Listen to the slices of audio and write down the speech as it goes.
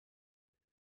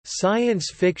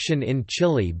Science fiction in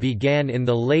Chile began in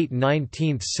the late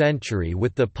 19th century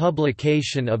with the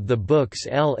publication of the books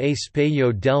El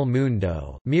Espejo del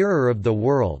Mundo, Mirror of the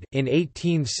World, in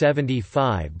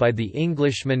 1875 by the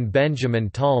Englishman Benjamin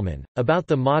Tallman, about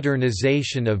the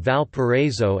modernization of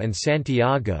Valparaiso and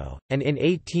Santiago, and in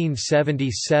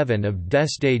 1877 of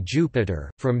Desde Júpiter,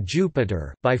 From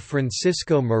Jupiter, by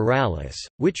Francisco Morales,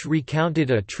 which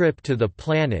recounted a trip to the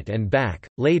planet and back.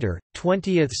 Later,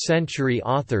 20th-century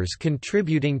authors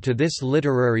contributing to this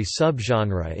literary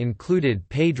subgenre included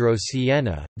Pedro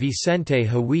Sienna, Vicente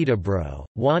Huidobro,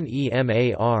 Juan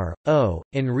Emaro,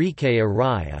 Enrique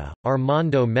Araya,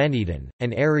 Armando Menedin,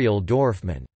 and Ariel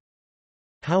Dorfman.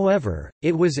 However,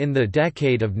 it was in the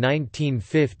decade of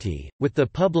 1950, with the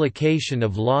publication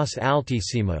of Los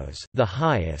Altísimos, The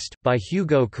Highest, by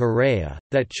Hugo Correa,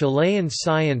 that Chilean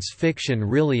science fiction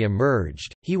really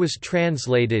emerged. He was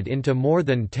translated into more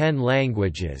than 10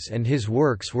 languages and his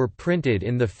works were printed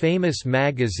in the famous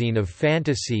magazine of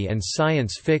fantasy and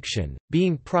science fiction,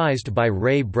 being prized by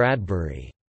Ray Bradbury.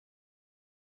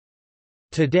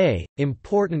 Today,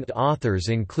 important authors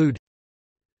include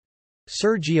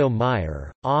Sergio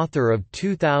Mayer, author of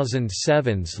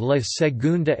 2007's La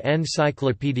Segunda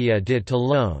Enciclopedia de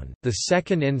Talón, the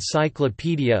Second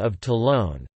Encyclopedia of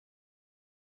Talón;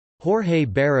 Jorge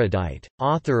Baradite,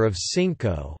 author of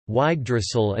Cinco,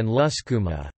 Yggdrasil and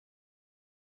Luscuma;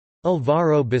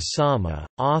 Alvaro Basama,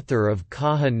 author of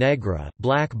Caja Negra,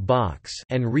 Black Box,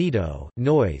 and Rito,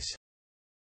 Noise;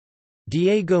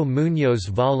 Diego Muñoz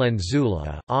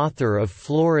Valenzuela, author of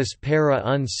Flores para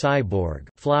un Cyborg,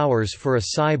 Flowers for a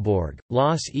Cyborg,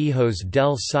 Los Hijos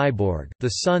del Cyborg, The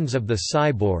Sons of the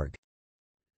Cyborg;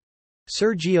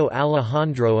 Sergio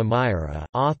Alejandro Amira,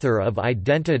 author of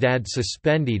Identidad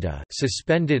Suspendida,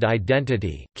 Suspended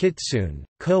Identity, Kitsune,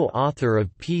 co-author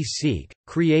of P-Seek,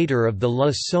 creator of the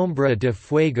La Sombra de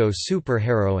Fuego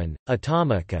superheroine,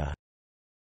 Atomica;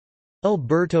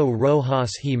 Alberto Rojas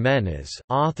Jiménez,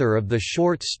 author of the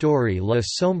short story La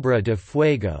Sombra de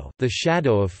Fuego, The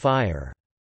Shadow of Fire.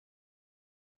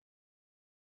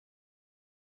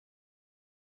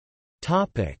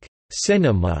 Topic: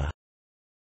 Cinema.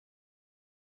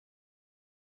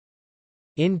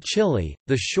 In Chile,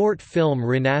 the short film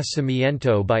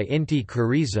Renacimiento by Inti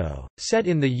Carrizo, set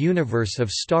in the universe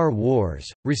of Star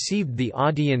Wars, received the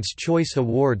Audience Choice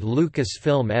Award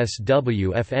Lucasfilm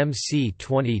SWFMC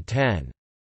 2010.